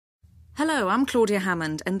Hello, I'm Claudia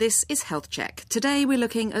Hammond and this is Health Check. Today we're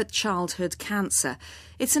looking at childhood cancer.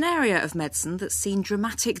 It's an area of medicine that's seen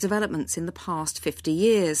dramatic developments in the past 50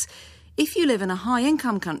 years. If you live in a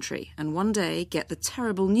high-income country and one day get the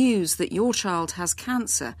terrible news that your child has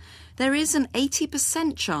cancer, there is an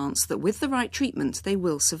 80% chance that with the right treatment they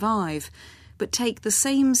will survive. But take the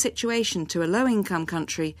same situation to a low-income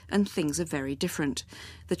country and things are very different.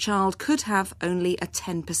 The child could have only a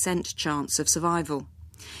 10% chance of survival.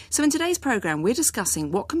 So in today's programme, we're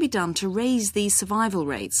discussing what can be done to raise these survival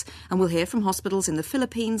rates, and we'll hear from hospitals in the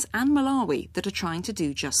Philippines and Malawi that are trying to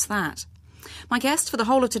do just that. My guest for the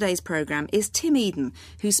whole of today's programme is Tim Eden,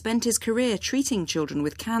 who spent his career treating children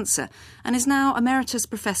with cancer and is now Emeritus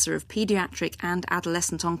Professor of Paediatric and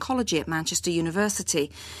Adolescent Oncology at Manchester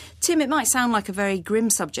University. Tim, it might sound like a very grim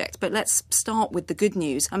subject, but let's start with the good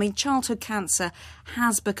news. I mean, childhood cancer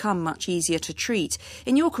has become much easier to treat.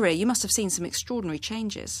 In your career, you must have seen some extraordinary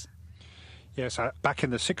changes. Yes, back in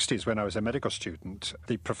the 60s when I was a medical student,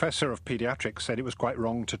 the professor of paediatrics said it was quite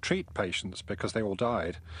wrong to treat patients because they all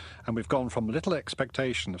died. And we've gone from little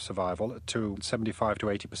expectation of survival to 75 to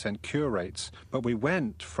 80% cure rates. But we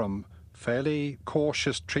went from fairly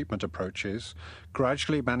cautious treatment approaches,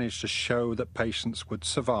 gradually managed to show that patients would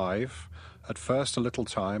survive, at first a little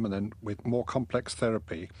time, and then with more complex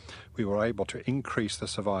therapy, we were able to increase the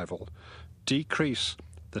survival, decrease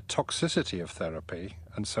the toxicity of therapy,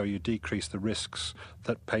 and so you decrease the risks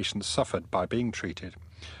that patients suffered by being treated.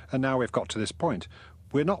 And now we've got to this point.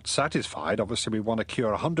 We're not satisfied. Obviously, we want to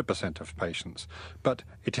cure 100% of patients, but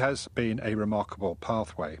it has been a remarkable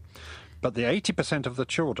pathway. But the 80% of the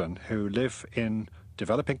children who live in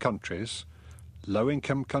developing countries,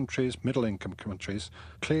 low-income countries, middle-income countries,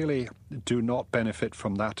 clearly do not benefit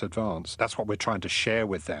from that advance. That's what we're trying to share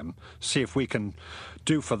with them, see if we can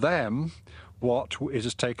do for them what it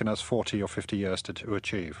has taken us 40 or 50 years to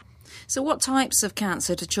achieve. So what types of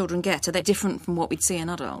cancer do children get? Are they different from what we'd see in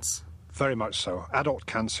adults? Very much so. Adult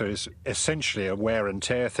cancer is essentially a wear and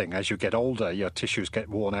tear thing. As you get older, your tissues get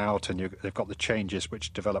worn out and they've got the changes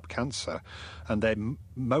which develop cancer. And they're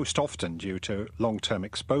most often due to long-term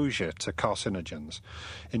exposure to carcinogens.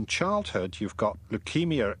 In childhood, you've got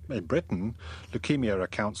leukemia. In Britain, leukemia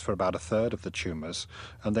accounts for about a third of the tumours.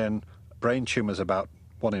 And then brain tumours about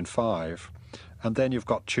 1 in 5. And then you've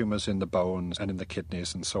got tumours in the bones and in the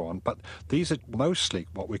kidneys and so on. But these are mostly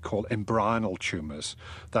what we call embryonal tumours.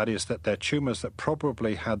 That is, that they're tumours that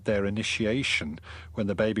probably had their initiation when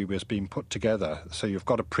the baby was being put together. So you've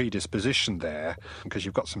got a predisposition there because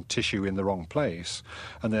you've got some tissue in the wrong place.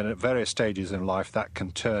 And then at various stages in life, that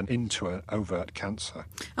can turn into an overt cancer.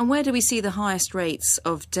 And where do we see the highest rates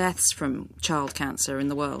of deaths from child cancer in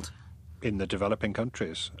the world? In the developing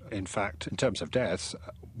countries. In fact, in terms of deaths,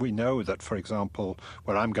 we know that, for example,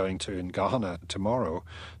 where I'm going to in Ghana tomorrow,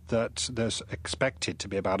 that there's expected to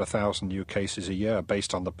be about 1,000 new cases a year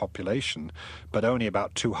based on the population, but only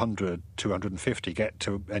about 200, 250 get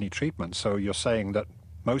to any treatment. So you're saying that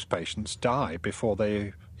most patients die before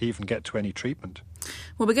they even get to any treatment.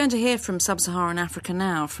 Well, we're going to hear from sub-Saharan Africa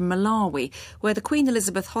now, from Malawi, where the Queen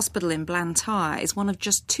Elizabeth Hospital in Blantyre is one of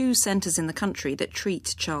just 2 centres in the country that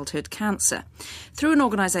treat childhood cancer. Through an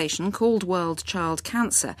organisation called World Child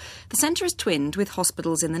Cancer, the centre is twinned with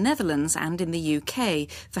hospitals in the Netherlands and in the UK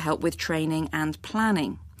for help with training and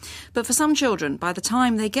planning. But for some children, by the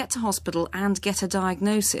time they get to hospital and get a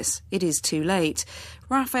diagnosis, it is too late.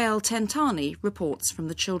 Raphael Tentani reports from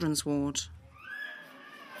the children's ward.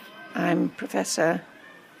 I'm Professor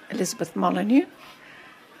Elizabeth Molyneux.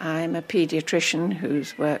 I'm a paediatrician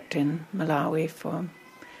who's worked in Malawi for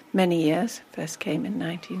many years, first came in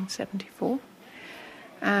 1974,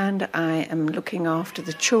 and I am looking after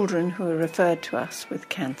the children who are referred to us with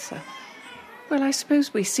cancer. Well, I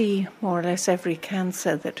suppose we see more or less every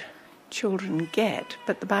cancer that children get,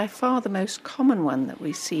 but by far the most common one that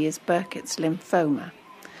we see is Burkitt's lymphoma.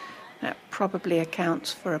 That probably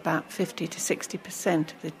accounts for about 50 to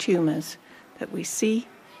 60% of the tumours that we see.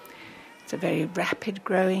 It's a very rapid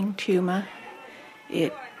growing tumour.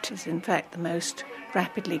 It is in fact the most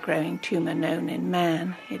rapidly growing tumour known in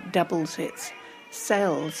man. It doubles its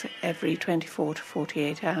cells every 24 to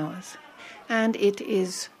 48 hours. And it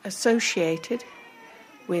is associated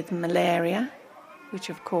with malaria, which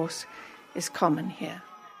of course is common here.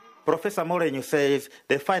 Professor Molyneux says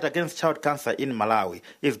the fight against child cancer in Malawi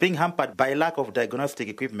is being hampered by lack of diagnostic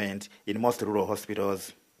equipment in most rural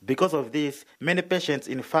hospitals. Because of this, many patients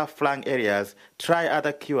in far-flung areas try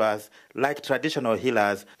other cures like traditional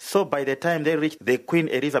healers, so by the time they reach the Queen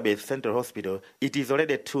Elizabeth Central Hospital, it is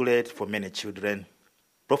already too late for many children.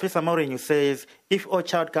 Professor Molyneux says if all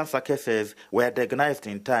child cancer cases were diagnosed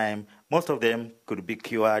in time, most of them could be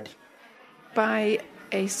cured. by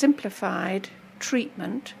a simplified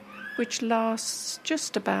treatment which lasts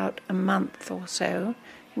just about a month or so,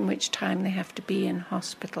 in which time they have to be in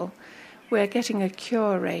hospital. We're getting a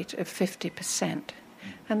cure rate of 50%.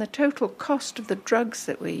 And the total cost of the drugs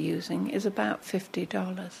that we're using is about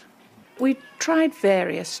 $50. We tried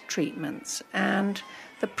various treatments, and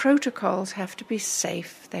the protocols have to be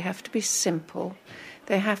safe, they have to be simple,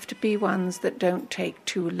 they have to be ones that don't take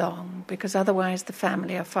too long, because otherwise the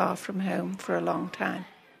family are far from home for a long time.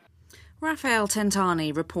 Raphael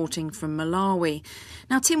Tentani reporting from Malawi.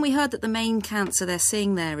 Now, Tim, we heard that the main cancer they're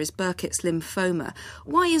seeing there is Burkitt's lymphoma.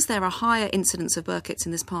 Why is there a higher incidence of Burkitt's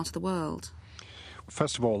in this part of the world?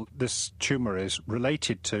 First of all, this tumour is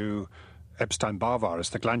related to Epstein-Barr virus,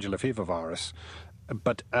 the glandular fever virus.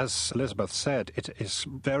 But as Elizabeth said, it is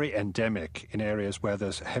very endemic in areas where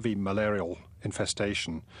there's heavy malarial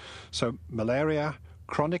infestation. So malaria,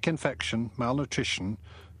 chronic infection, malnutrition,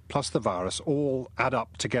 plus the virus all add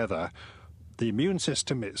up together. The immune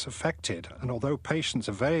system is affected, and although patients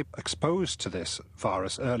are very exposed to this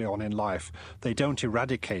virus early on in life, they don't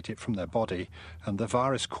eradicate it from their body, and the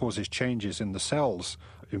virus causes changes in the cells,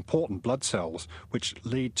 important blood cells, which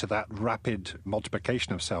lead to that rapid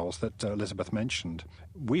multiplication of cells that Elizabeth mentioned.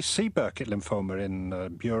 We see Burkitt lymphoma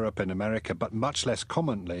in Europe and America, but much less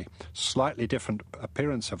commonly, slightly different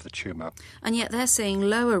appearance of the tumour. And yet they're seeing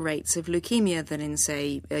lower rates of leukemia than in,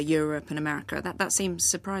 say, Europe and America. That seems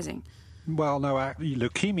surprising. Well, no,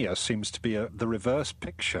 leukemia seems to be the reverse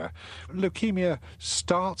picture. Leukemia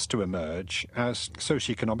starts to emerge as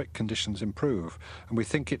socioeconomic conditions improve, and we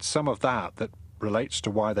think it's some of that relates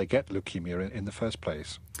to why they get leukemia in the first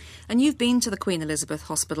place. And you've been to the Queen Elizabeth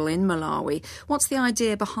Hospital in Malawi. What's the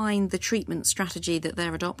idea behind the treatment strategy that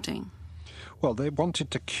they're adopting? Well, they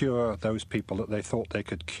wanted to cure those people that they thought they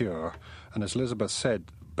could cure, and as Elizabeth said,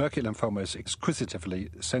 Burkitt lymphoma is exquisitively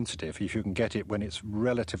sensitive if you can get it when it's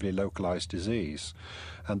relatively localized disease,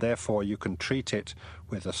 and therefore you can treat it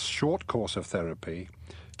with a short course of therapy,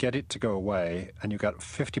 get it to go away, and you get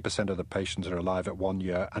 50% of the patients are alive at 1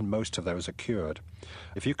 year, and most of those are cured.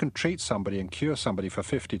 If you can treat somebody and cure somebody for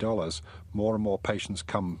 $50, more and more patients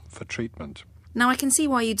come for treatment. Now, I can see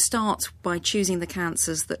why you'd start by choosing the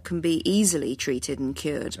cancers that can be easily treated and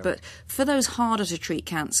cured, but for those harder to treat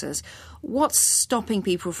cancers, what's stopping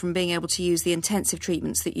people from being able to use the intensive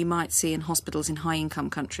treatments that you might see in hospitals in high-income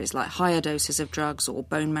countries, like higher doses of drugs or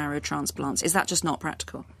bone marrow transplants? Is that just not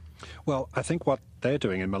practical? Well, I think what they're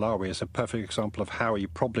doing in Malawi is a perfect example of how you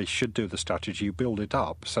probably should do the strategy. You build it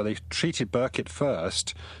up. So they treated Burkitt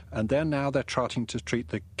first, and then now they're trying to treat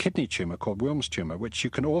the kidney tumour called Wilms tumour, which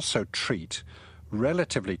you can also treat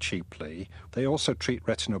relatively cheaply. They also treat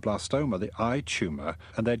retinoblastoma, the eye tumour,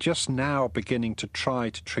 and they're just now beginning to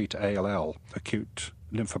try to treat ALL, acute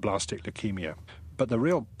lymphoblastic leukemia. But the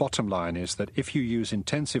real bottom line is that if you use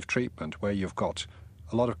intensive treatment where you've got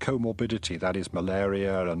a lot of comorbidity, that is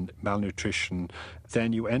malaria and malnutrition,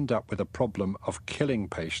 then you end up with a problem of killing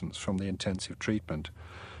patients from the intensive treatment.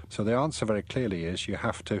 So the answer very clearly is you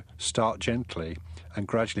have to start gently and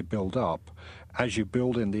gradually build up as you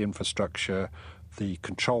build in the infrastructure, the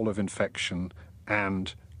control of infection,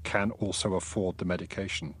 and can also afford the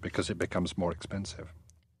medication because it becomes more expensive.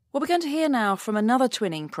 Well, we're going to hear now from another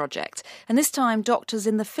twinning project, and this time doctors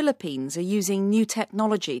in the Philippines are using new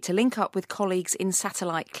technology to link up with colleagues in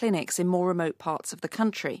satellite clinics in more remote parts of the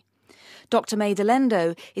country. Dr. May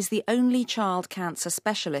Delendo is the only child cancer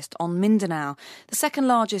specialist on Mindanao, the second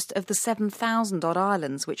largest of the 7,000-odd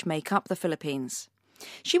islands which make up the Philippines.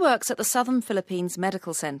 She works at the Southern Philippines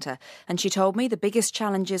Medical Centre, and she told me the biggest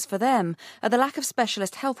challenges for them are the lack of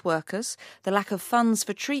specialist health workers, the lack of funds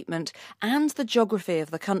for treatment, and the geography of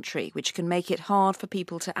the country, which can make it hard for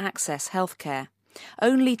people to access healthcare.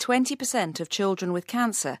 Only 20% of children with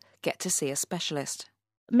cancer get to see a specialist.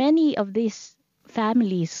 Many of these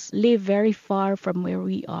families live very far from where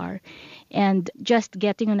we are, and just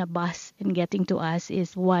getting on a bus and getting to us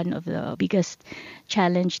is one of the biggest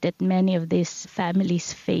challenge that many of these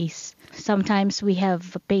families face. Sometimes we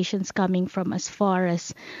have patients coming from as far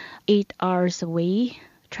as 8 hours away,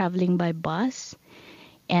 traveling by bus,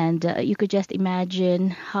 and you could just imagine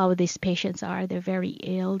how these patients are. They're very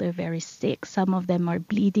ill, they're very sick, some of them are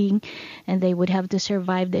bleeding, and they would have to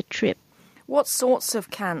survive the trip. What sorts of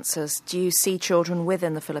cancers do you see children with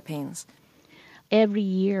in the Philippines? Every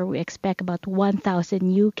year we expect about 1,000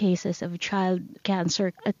 new cases of child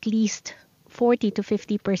cancer. At least 40 to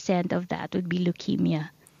 50% of that would be leukemia.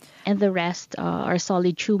 And the rest are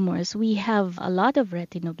solid tumors. We have a lot of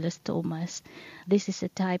retinoblastomas. This is a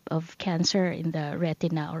type of cancer in the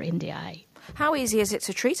retina or in the eye. How easy is it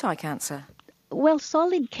to treat eye cancer? Well,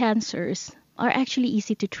 solid cancers are actually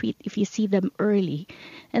easy to treat if you see them early.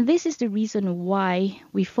 And this is the reason why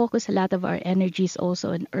we focus a lot of our energies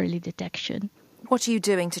also on early detection. What are you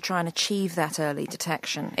doing to try and achieve that early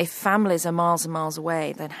detection? If families are miles and miles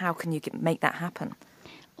away, then how can you make that happen?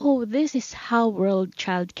 Oh, this is how World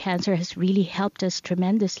Child Cancer has really helped us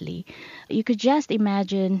tremendously. You could just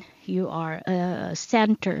imagine you are a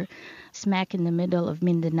center smack in the middle of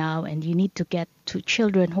Mindanao and you need to get to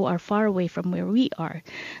children who are far away from where we are.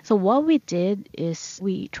 So what we did is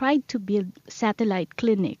we tried to build satellite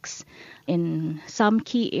clinics in some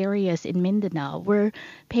key areas in Mindanao where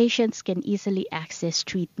patients can easily access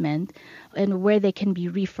treatment and where they can be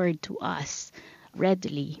referred to us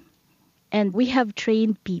readily. And we have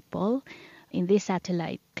trained people in these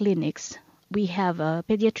satellite clinics. We have a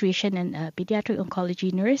pediatrician and a pediatric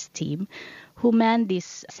oncology nurse team who man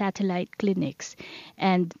these satellite clinics.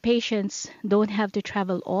 And patients don't have to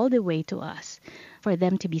travel all the way to us for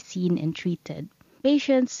them to be seen and treated.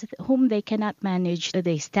 Patients whom they cannot manage,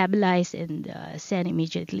 they stabilize and send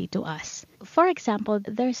immediately to us. For example,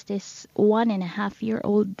 there's this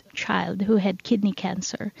 1.5-year-old child who had kidney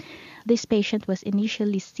cancer. This patient was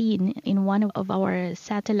initially seen in one of our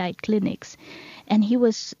satellite clinics, and he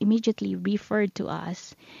was immediately referred to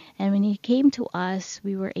us. And when he came to us,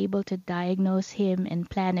 we were able to diagnose him and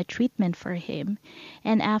plan a treatment for him.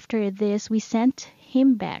 And after this, we sent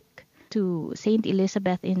him back to St.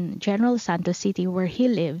 Elizabeth in General Santos City where he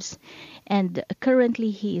lives, and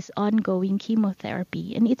currently he is ongoing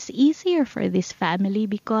chemotherapy. And it's easier for this family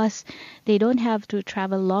because they don't have to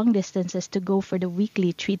travel long distances to go for the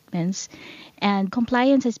weekly treatments, and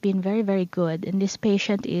compliance has been very, very good, and this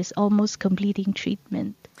patient is almost completing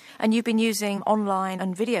treatment. And you've been using online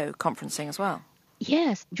and video conferencing as well?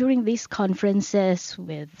 Yes, during these conferences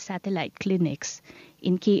with satellite clinics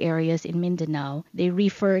in key areas in Mindanao, they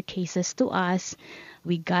refer cases to us.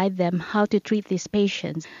 We guide them how to treat these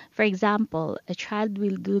patients. For example, a child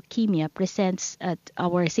with leukemia presents at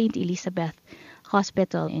our St. Elizabeth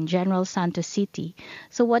Hospital in General Santos City.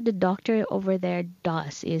 So what the doctor over there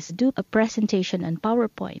does is do a presentation on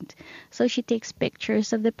PowerPoint. So she takes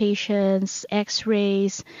pictures of the patients,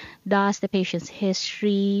 x-rays, does the patient's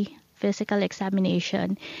history, physical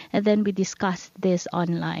examination, and then we discuss this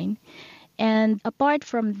online. And apart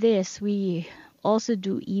from this, we also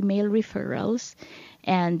do email referrals,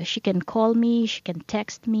 and she can call me, she can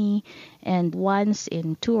text me, and once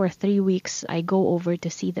in 2 or 3 weeks, I go over to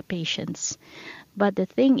see the patients. But the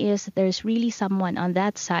thing is, there's really someone on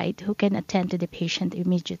that side who can attend to the patient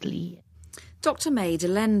immediately. Dr. May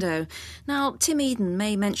Delendo. Now, Tim Eden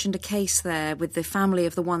May mentioned a case there with the family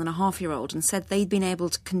of the 1.5-year-old and said they'd been able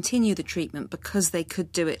to continue the treatment because they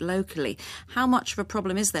could do it locally. How much of a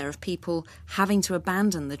problem is there of people having to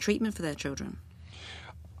abandon the treatment for their children?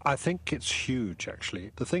 I think it's huge,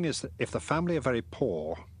 actually. The thing is that if the family are very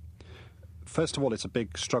poor, first of all, it's a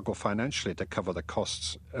big struggle financially to cover the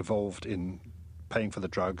costs involved in paying for the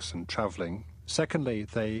drugs and travelling. Secondly,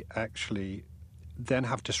 they actually then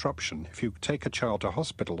have disruption. If you take a child to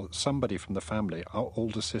hospital, somebody from the family, our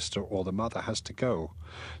older sister or the mother, has to go.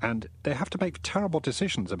 And they have to make terrible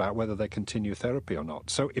decisions about whether they continue therapy or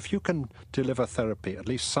not. So if you can deliver therapy, at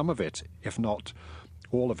least some of it, if not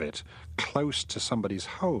all of it, close to somebody's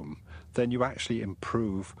home, then you actually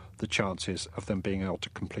improve the chances of them being able to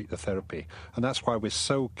complete the therapy. And that's why we're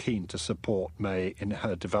so keen to support May in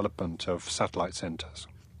her development of satellite centres.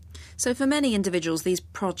 So for many individuals, these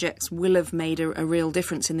projects will have made a real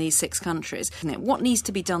difference in these 6 countries. What needs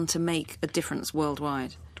to be done to make a difference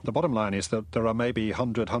worldwide? The bottom line is that there are maybe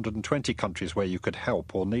 100, 120 countries where you could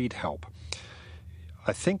help or need help.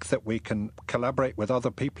 I think that we can collaborate with other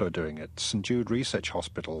people who are doing it. St Jude Research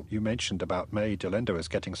Hospital, you mentioned about May Delendo is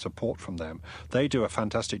getting support from them. They do a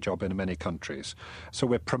fantastic job in many countries. So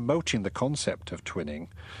we're promoting the concept of twinning.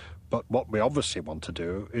 But what we obviously want to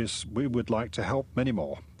do is we would like to help many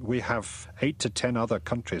more. We have 8 to 10 other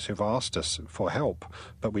countries who've asked us for help,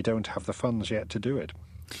 but we don't have the funds yet to do it.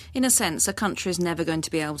 In a sense, a country is never going to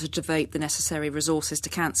be able to devote the necessary resources to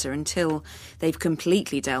cancer until they've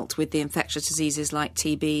completely dealt with the infectious diseases like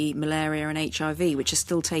TB, malaria and HIV, which are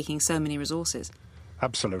still taking so many resources.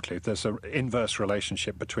 Absolutely. There's an inverse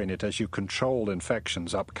relationship between it. As you control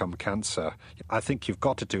infections, up come cancer. I think you've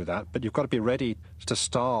got to do that, but you've got to be ready to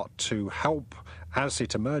start to help as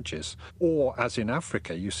it emerges. Or, as in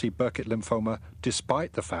Africa, you see Burkitt lymphoma,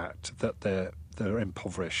 despite the fact that they're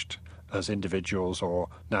impoverished as individuals or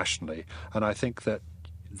nationally. And I think that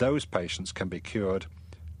those patients can be cured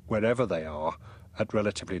wherever they are at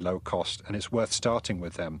relatively low cost, and it's worth starting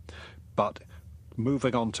with them. But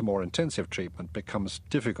moving on to more intensive treatment becomes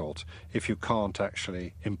difficult if you can't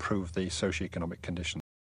actually improve the socioeconomic conditions.